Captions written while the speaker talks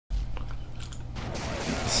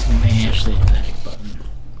Smash the like button.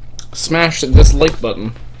 Smash this like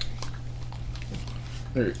button.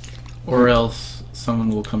 Or else someone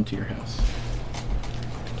will come to your house.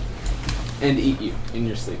 And eat you in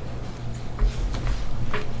your sleep.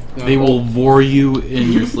 They will vor you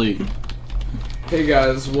in your sleep. Hey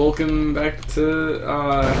guys, welcome back to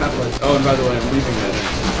Half-Life. Oh, and by the way, I'm leaving that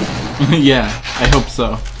in. Yeah, I hope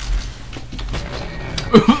so.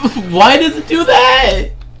 Why does it do that?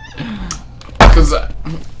 Because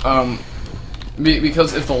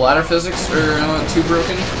if the ladder physics are too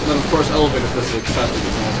broken, then of course elevator physics have to be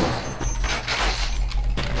normal.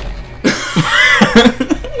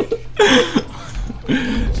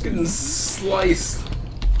 Just getting sliced.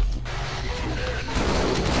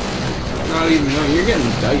 Not even, no, you're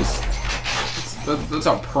getting diced. That's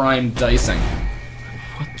how prime dicing.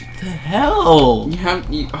 What the hell?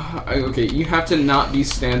 You have to not be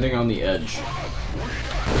standing on the edge.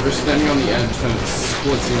 If you're standing on the edge, then it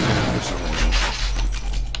splits you in half or something.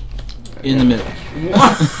 In the middle.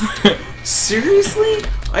 What? Seriously?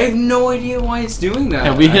 I have no idea why it's doing that.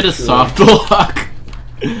 Have we hit a soft lock?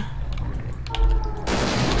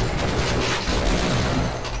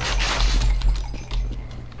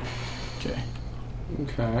 Okay.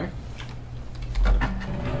 Okay.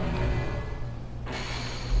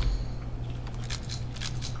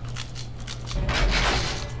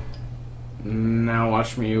 Now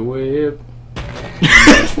watch me whip.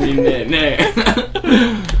 Watch me nay.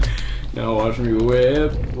 Now watch me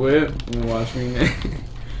whip. And watch me nay.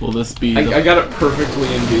 Will this be? I got it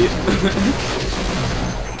perfectly in beat.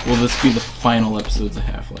 Will this be the final episodes of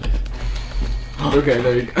Half-Life? Okay,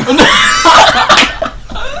 there you go.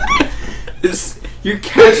 You're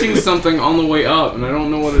catching something on the way up, and I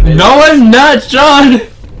don't know what it is. No, I'm not, John!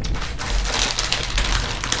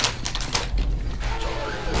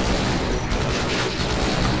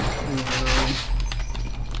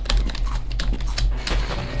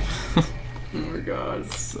 Oh my god.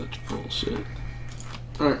 Such bullshit.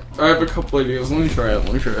 Alright, I have a couple ideas. Let me try it.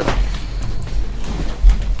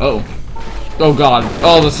 Oh. Oh god.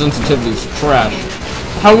 Oh, the sensitivity's trash.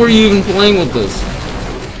 How are you even playing with this?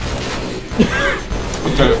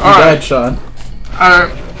 Okay, alright. Sean.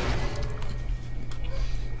 Alright.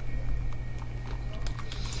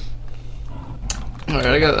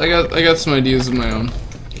 Alright, I got some ideas of my own.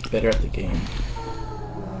 Get better at the game.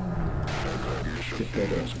 Get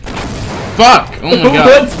better. Fuck! Oh my god.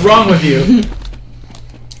 What's wrong with you?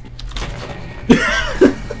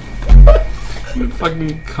 I'm gonna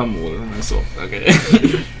fucking come over myself. Okay.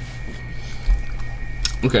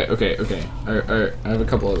 Okay. Alright, I have a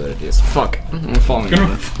couple other ideas. Fuck. I'm falling Gonna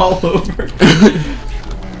over. fall over.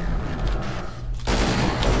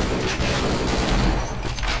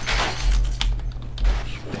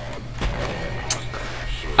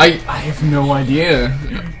 I have no idea.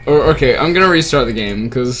 Okay, I'm gonna restart the game,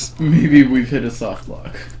 because... Maybe we've hit a soft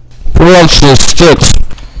lock. Watch this sticks.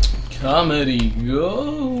 Comedy,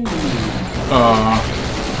 go!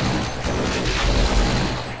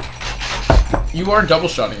 You are double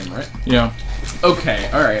shotting him, right? Yeah. Okay,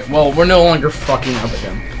 alright. Well, we're no longer fucking up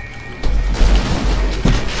again.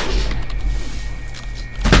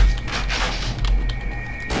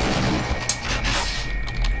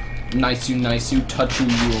 Nice you, touch you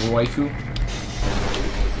waifu.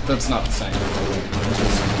 That's not the same.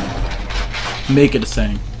 Make it a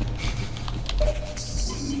saying.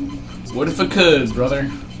 What if I could, brother?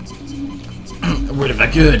 What if I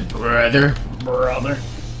could, brother?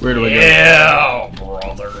 Where do I go? Yeah,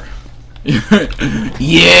 brother.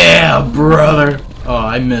 Yeah, brother. Oh,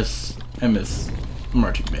 I miss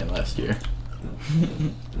marching band last year.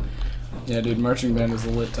 Yeah, dude, marching band is a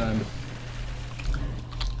lit time.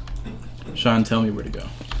 Sean, tell me where to go.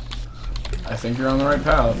 I think you're on the right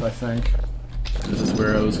path, I think. This is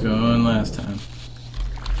where I was going last time.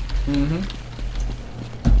 Mm-hmm.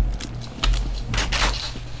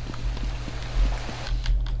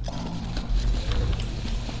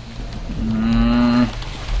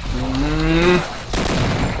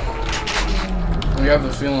 I have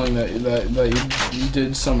the feeling that you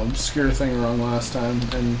did some obscure thing wrong last time,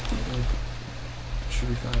 and it should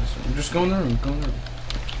be fine. So just go in the room.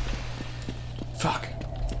 Fuck.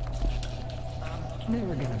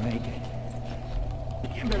 Never gonna make it.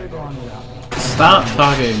 You better go on without me. Stop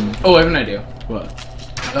talking. Oh, I have an idea. What?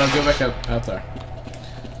 Go back out there.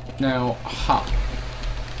 Now, hop.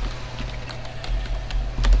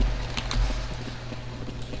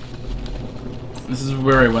 This is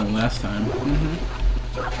where I went last time. Mm-hmm.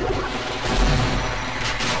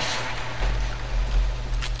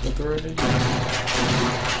 Got the right idea.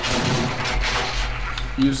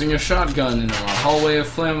 Using a shotgun in a hallway of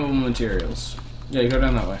flammable materials. Yeah, you go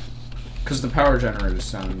down that way. Because the power generator's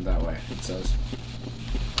sounded that way, it says.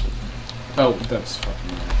 Oh, that's fucking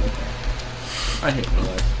weird. Okay. I hate my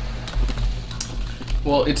life.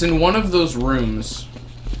 Well, it's in one of those rooms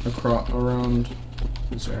around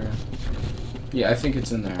this area. Yeah, I think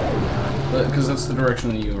it's in there. Because that's the direction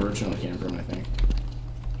that you originally came from, I think.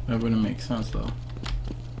 That wouldn't make sense, though.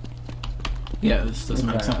 Yeah, this doesn't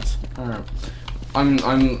make sense. Alright.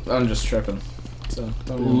 I'm just tripping. So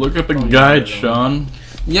look at the guide, Sean.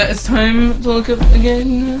 Yeah, it's time to look at the guide.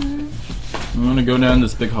 I'm gonna go down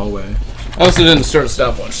this big hallway. I also didn't start a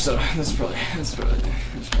stopwatch, so that's probably.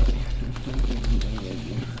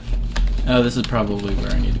 Oh, this is probably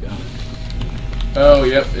where I need to go. Oh,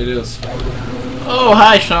 yep, it is. Oh,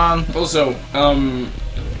 hi, Sean. Also,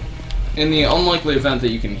 in the unlikely event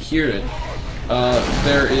that you can hear it,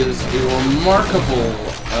 there is a remarkable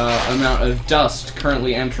amount of dust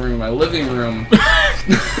currently entering my living room.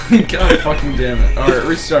 God fucking damn it. Alright,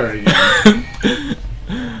 restart it again.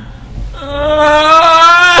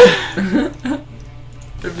 I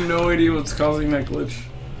have no idea what's causing that glitch.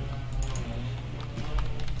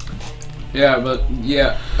 Yeah, but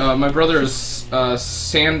yeah, my brother is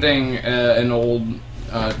sanding an old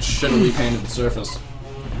shittily painted surface.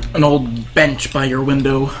 An old bench by your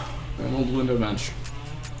window. An old window bench.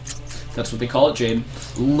 That's what they call it, Jade.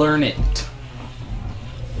 Learn it.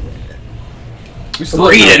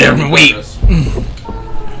 Read it and wait.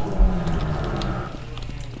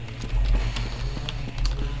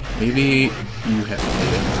 Maybe you have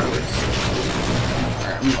made it progress.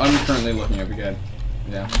 Alright, I'm currently looking up again.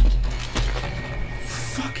 Yeah.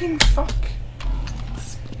 Fucking fuck.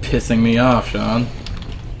 It's pissing me off, Sean.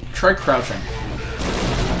 Try crouching.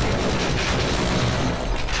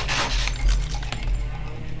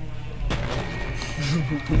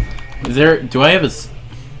 Is there? Do I have a?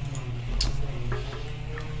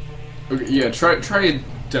 Okay, yeah, try a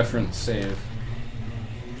different save.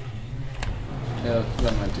 Yeah,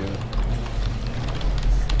 that might do it.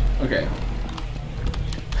 Okay.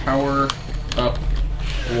 Power up,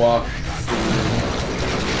 walk through.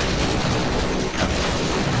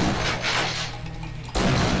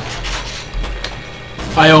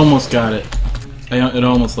 I almost got it. It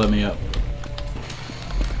almost let me up.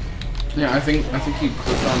 Yeah, I think you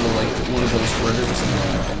clicked onto like one of those rivets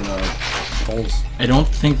in the holes. I don't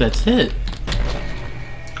think that's it.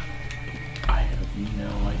 I have no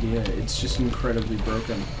idea. It's just incredibly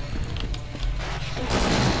broken.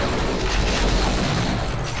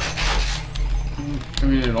 I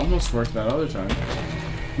mean, it almost worked that other time.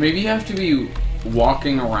 Maybe you have to be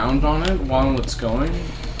walking around on it while it's going,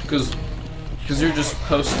 because you're just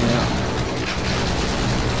posting up.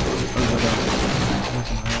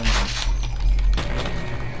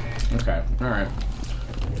 Okay, alright.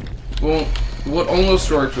 Well, what almost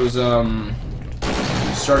worked was,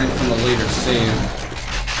 starting from a later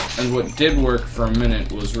save, and what did work for a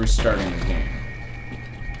minute was restarting the game.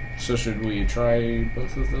 So should we try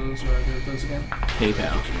both of those, or either of those again? Hey,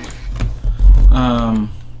 pal.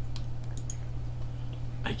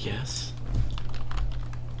 I guess.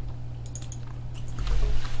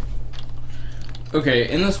 Okay,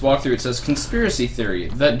 in this walkthrough it says, conspiracy theory,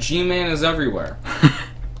 that G-Man is everywhere.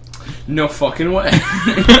 No fucking way.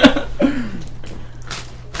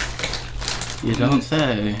 You don't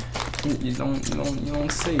say. You don't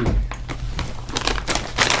see.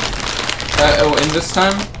 Oh, and this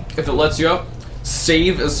time, if it lets you up,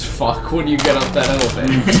 save as fuck when you get up that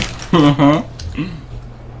elevator. Uh-huh.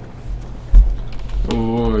 Oh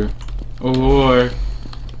boy. Oh boy.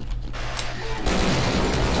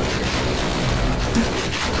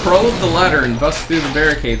 Crawl up the ladder and bust through the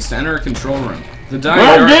barricades to enter a control room. The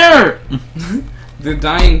Right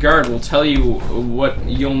dying guard will tell you what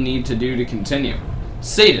you'll need to do to continue.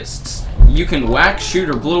 Sadists. You can whack, shoot,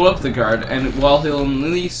 or blow up the guard, and while he'll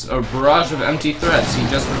unleash a barrage of empty threats, he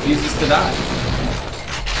just refuses to die.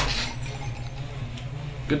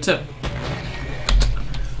 Good tip.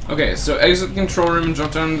 Okay, so exit the control room and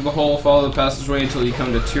jump down into the hole, follow the passageway until you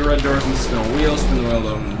come to 2 red doors and spin a wheel, spin the wheel,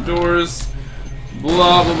 open the doors.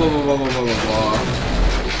 Blah, blah, blah, blah, blah, blah, blah, blah, blah.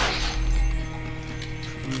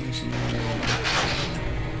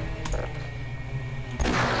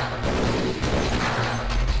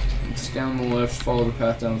 It's down the left, follow the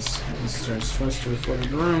path down the stairs twice to the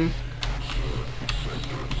flooded room.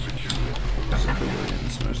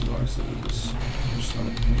 Smash the box so that this.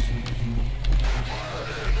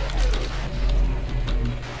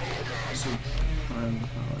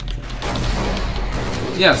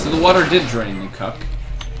 Yeah, so the water did drain, you cuck.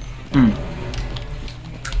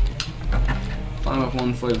 Climb up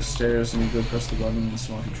one flight of stairs and you go press the button in the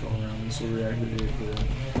small control room. This will reactivate the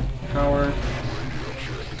power.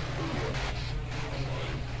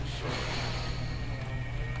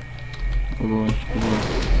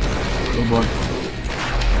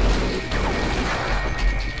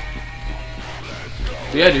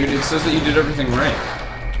 But yeah, dude, it says that you did everything right.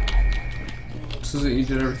 It says that you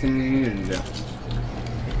did everything you needed to do.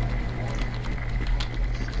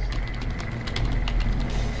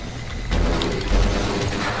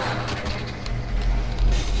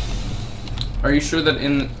 Are you sure that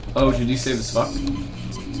in... Oh, did you save as fuck?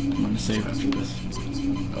 I'm gonna save after this.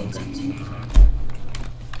 Okay.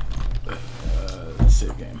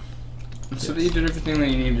 Save game. It said that you did everything that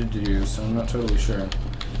you needed to do, so I'm not totally sure.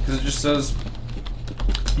 Because it just says...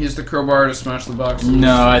 Use the crowbar to smash the box.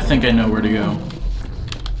 No, I think I know where to go.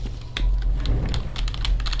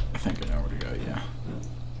 I think I know where to go, yeah.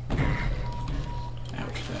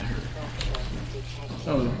 Ouch, that hurt.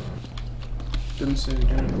 Oh. Didn't say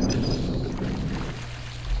again.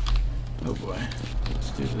 Oh boy.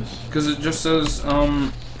 Let's do this. Because it just says,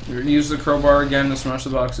 use the crowbar again to smash the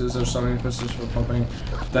boxes. There's so many pistons for pumping.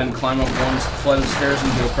 Then climb up one flight of stairs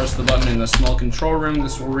until press the button in the small control room.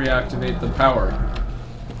 This will reactivate the power.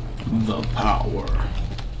 The power.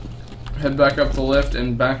 Head back up the lift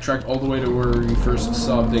and backtrack all the way to where you first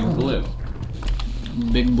saw Big Blue.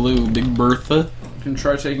 Big Blue, Big Bertha. You can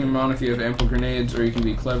try taking him on if you have ample grenades, or you can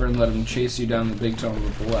be clever and let him chase you down the big tunnel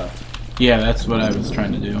to the left. Yeah, that's what I was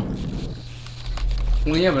trying to do.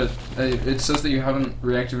 Well, yeah, but it says that you haven't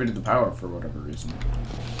reactivated the power for whatever reason.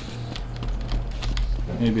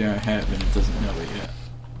 Maybe I have and it doesn't know it yet.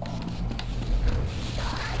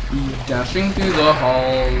 Dashing through the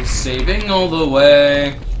halls, saving all the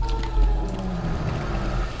way.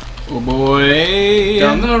 Oh boy!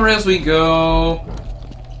 Down the rails we go.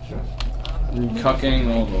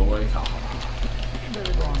 Cucking all the way.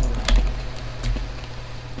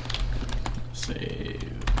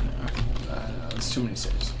 Save. That's too many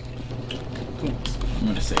saves. I'm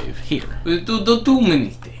gonna save here. Too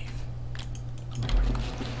many, Dave.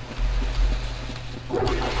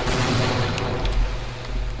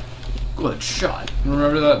 Good shot.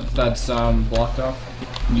 Remember that's blocked off?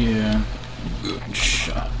 Yeah. Good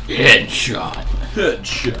shot. Headshot.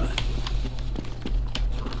 Headshot.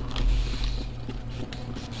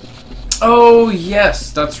 Oh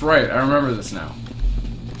yes, that's right. I remember this now.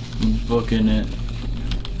 I'm booking it.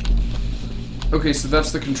 Okay, so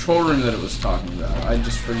that's the control room that it was talking about. I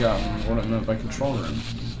just forgotten what it meant by control room.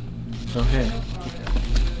 Oh hey.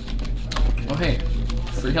 Oh hey,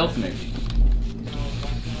 free health maybe.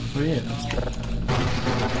 Oh yeah, that's true.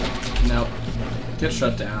 No, get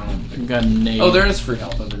shut down. I got a nade. Oh, there is free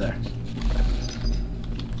health over there.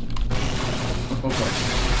 Okay.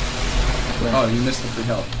 Oh, you missed the free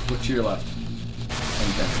health. Look to your left.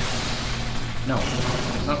 And down. No,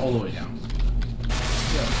 not all the way down.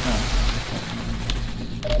 Oh.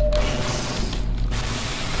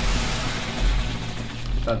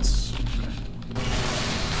 That's...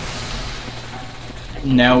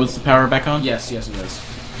 Now is the power back on? Yes, yes it is.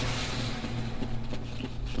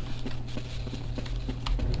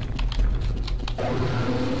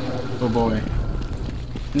 Oh boy.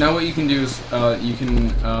 Now what you can do is, you can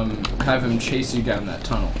have him chase you down that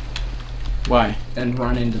tunnel. Why? And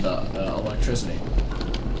run into the electricity.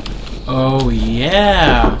 Oh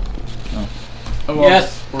yeah! Oh. Oh, well,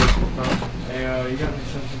 Yes! Hey, you got me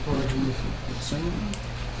something for me.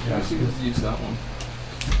 Yeah, you could use that one.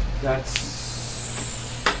 That's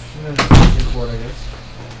an extension cord, I guess.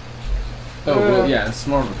 Oh, well, yeah, it's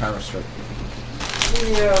more of a power strip.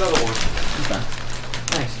 Yeah, another one. Okay.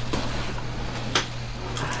 Nice.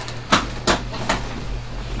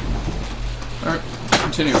 Alright,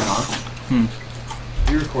 continuing on.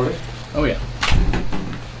 You recording? Oh, yeah.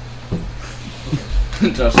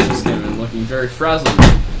 Josh just came in looking very frazzled,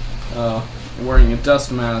 wearing a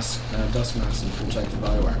dust mask and protective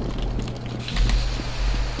eyewear.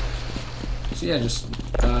 So yeah, just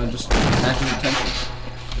catch his attention.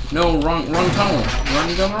 No, wrong tunnel.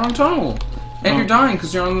 Running down the wrong tunnel. And you're dying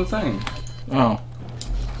because you're on the thing. Oh.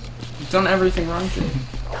 You've done everything wrong, kid.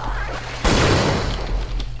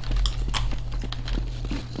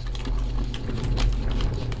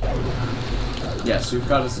 Yes, you've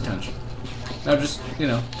got his attention. Now just, you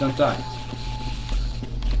know, don't die.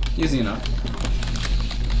 Easy enough.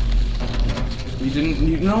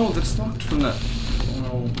 No, that's locked from that.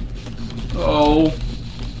 Oh. Oh.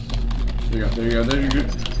 There you go.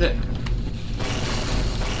 Hit.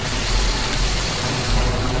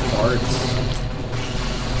 Farts.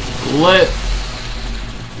 What?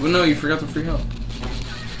 Well, no, you forgot the free health.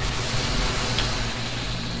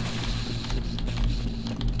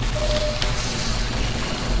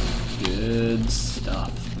 Good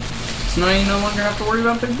stuff. So now you no longer have to worry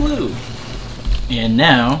about Big Blue. And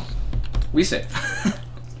now... We save.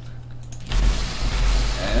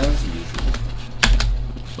 As usual.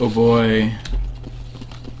 Oh boy.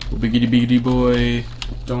 Oh biggity biggity boy.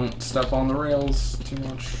 don't step on the rails too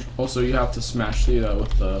much. Also, you have to smash through that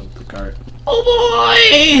with the cart. Oh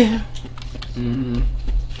boy! Mm-hmm.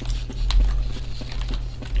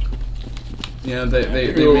 Yeah, they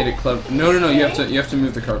made it clever. No, you have to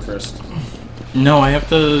move the cart first. No, I have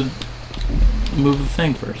to move the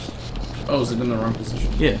thing first. Oh, is it in the wrong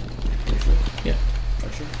position? Yeah. Are you sure? Yeah.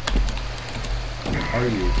 Are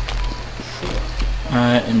you sure?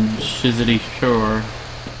 And shizzity sure.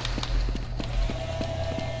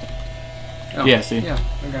 Oh, Yeah, see? Yeah,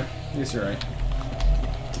 okay. Yes, you're right.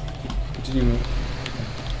 Continue move.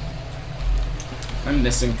 I'm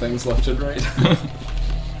missing things left and right.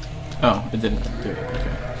 Oh, it didn't do it.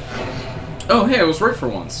 Okay. Oh, hey, I was right for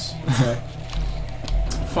once. Okay.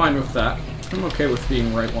 Fine with that. I'm okay with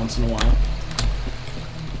being right once in a while.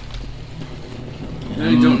 No,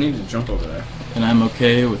 you don't need to jump over there. And I'm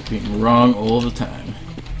okay with being wrong all the time.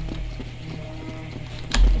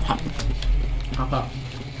 Hop. Hop hop.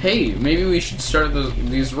 Hey, maybe we should start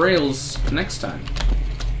these rails next time.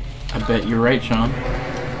 I bet you're right, Sean.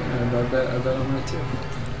 I bet I'm right too.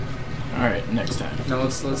 Alright, next time. Now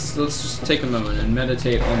let's just take a moment and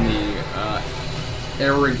meditate on the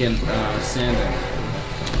arrogant sanding.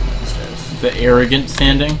 Stairs. The arrogant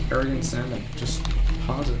standing? Arrogant sanding. Just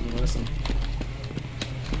pause it and listen.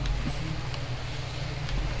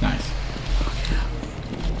 Nice.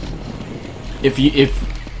 If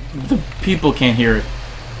the people can't hear it,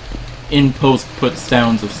 in post put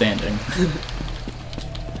sounds of sanding.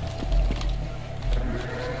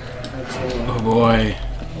 Oh boy.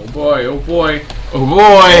 Oh boy, oh boy. Oh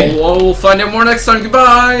boy! Oh, we'll find out more next time.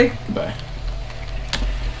 Goodbye! Goodbye.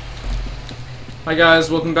 Hi guys,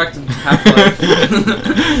 welcome back to Half-Life.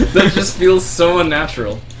 That just feels so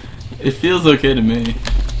unnatural. It feels okay to me.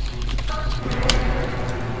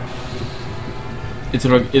 Is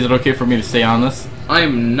it okay for me to stay on this? I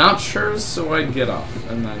am not sure, so I'd get off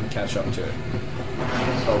and then catch up to it.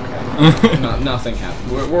 Okay. Nothing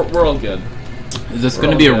happened. We're all good. Is this We're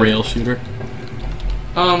going to all be a good. rail shooter?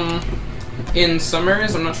 In some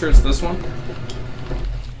areas, I'm not sure it's this one.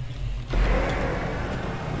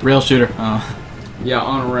 Rail shooter. Yeah,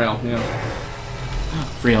 on a rail, yeah.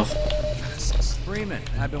 Free health. Freeman,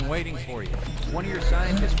 I've been waiting for you. One of your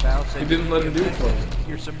scientists, pal, said You didn't let him do it for you.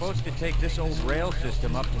 You're supposed to take this old rail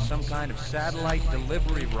system up to some kind of satellite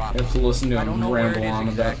delivery rocket. You have to listen to I don't him know where ramble it is on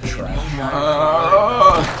about exactly. trash.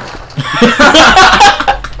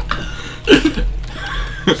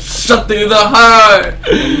 Shut through the heart,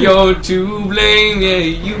 and you're to blame. Yeah,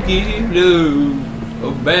 you give love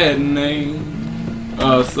a bad name.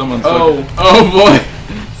 Someone's Oh. fucking, oh boy!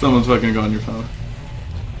 Someone's fucking going your phone.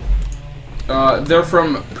 They're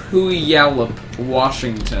from Puyallup,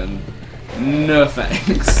 Washington. No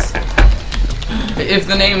thanks. If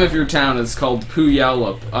the name of your town is called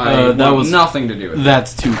Puyallup, I that want was- nothing to do with it.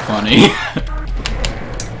 That's too funny.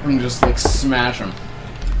 I'm just like smash them.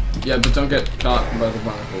 Yeah, but don't get caught by the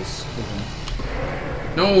barnacles.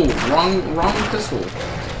 No, wrong pistol.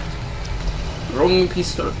 Wrong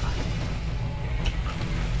pistol.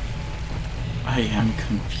 I am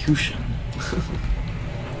Confucian.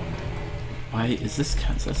 Why is this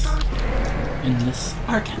Kansas? And this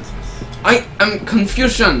Arkansas? I am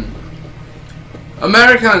Confucian.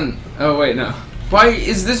 American. Oh wait, no. Why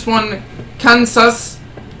is this one Kansas,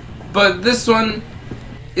 but this one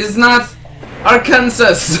is not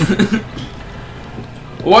Arkansas?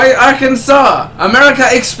 Why Arkansas? America,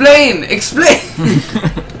 explain! Explain!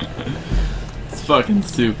 It's fucking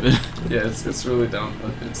stupid. Yeah, it's really dumb,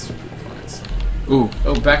 but it's pretty funny. So. Ooh.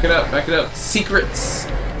 Oh, back it up, back it up. Secrets!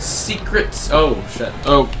 Secrets! Oh, shit.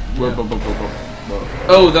 Oh. Yeah. Whoa.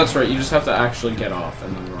 Oh, that's right, you just have to actually get off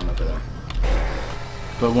and then run over there.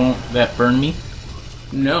 But won't that burn me?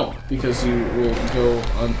 No, because you will go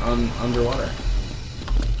underwater.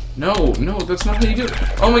 No, that's not how you do it.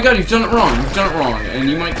 Oh my god, you've done it wrong. You've done it wrong, and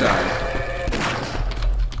you might die.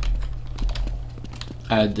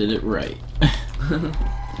 I did it right.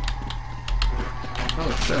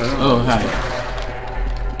 Oh shit. Oh, hi.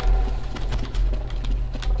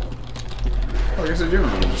 Oh, I guess I do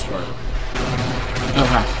remember this part. Oh,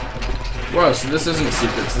 hi. Wow, so this isn't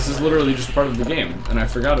secrets. This is literally just part of the game, and I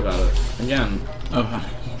forgot about it. Again. Oh, hi.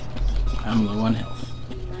 I'm low on health.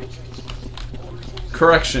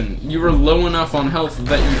 Correction, you were low enough on health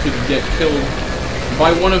that you could get killed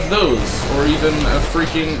by one of those, or even a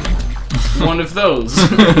freaking one of those.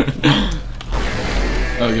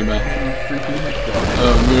 Oh, goodbye. Freaking heck yeah.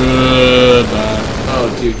 Oh, goodbye. Oh,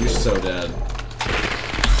 dude, you're so dead.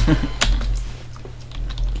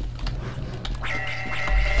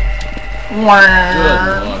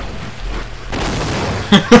 Good luck.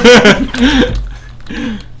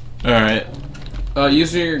 Alright.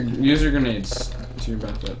 Use your grenades to your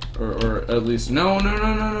benefit, or at least no. You're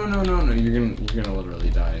gonna literally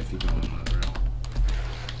die if you go on that rail.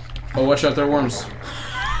 Oh, watch out! There are worms.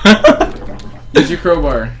 Use your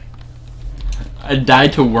crowbar. I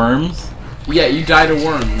died to worms? Yeah, you die to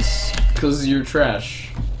worms because you're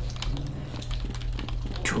trash.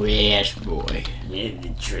 Trash boy. Yeah, the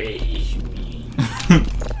trash me.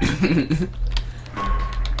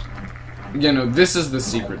 Yeah, no, this is the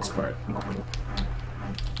secrets part.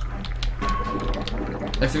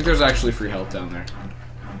 I think there's actually free health down there.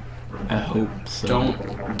 I hope so. Don't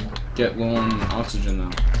get low on oxygen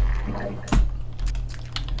though.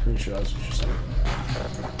 Pretty sure that's what you said.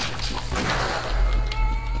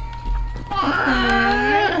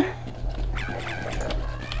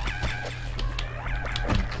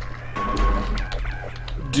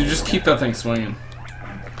 Dude, just keep that thing swinging.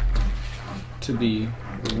 To be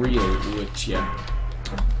real with ya.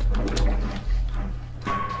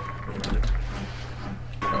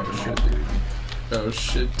 Oh shit, dude. Oh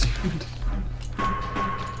shit, dude.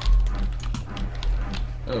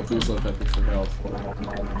 Oh, please let that be for health.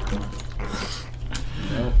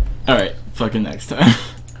 No. Alright, fucking next time.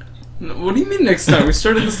 No, what do you mean next time? We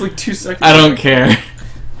started this like 2 seconds I don't ago. care.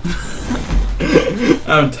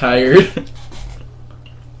 I'm tired.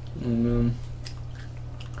 Oh man.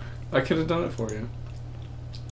 I could have done it for you.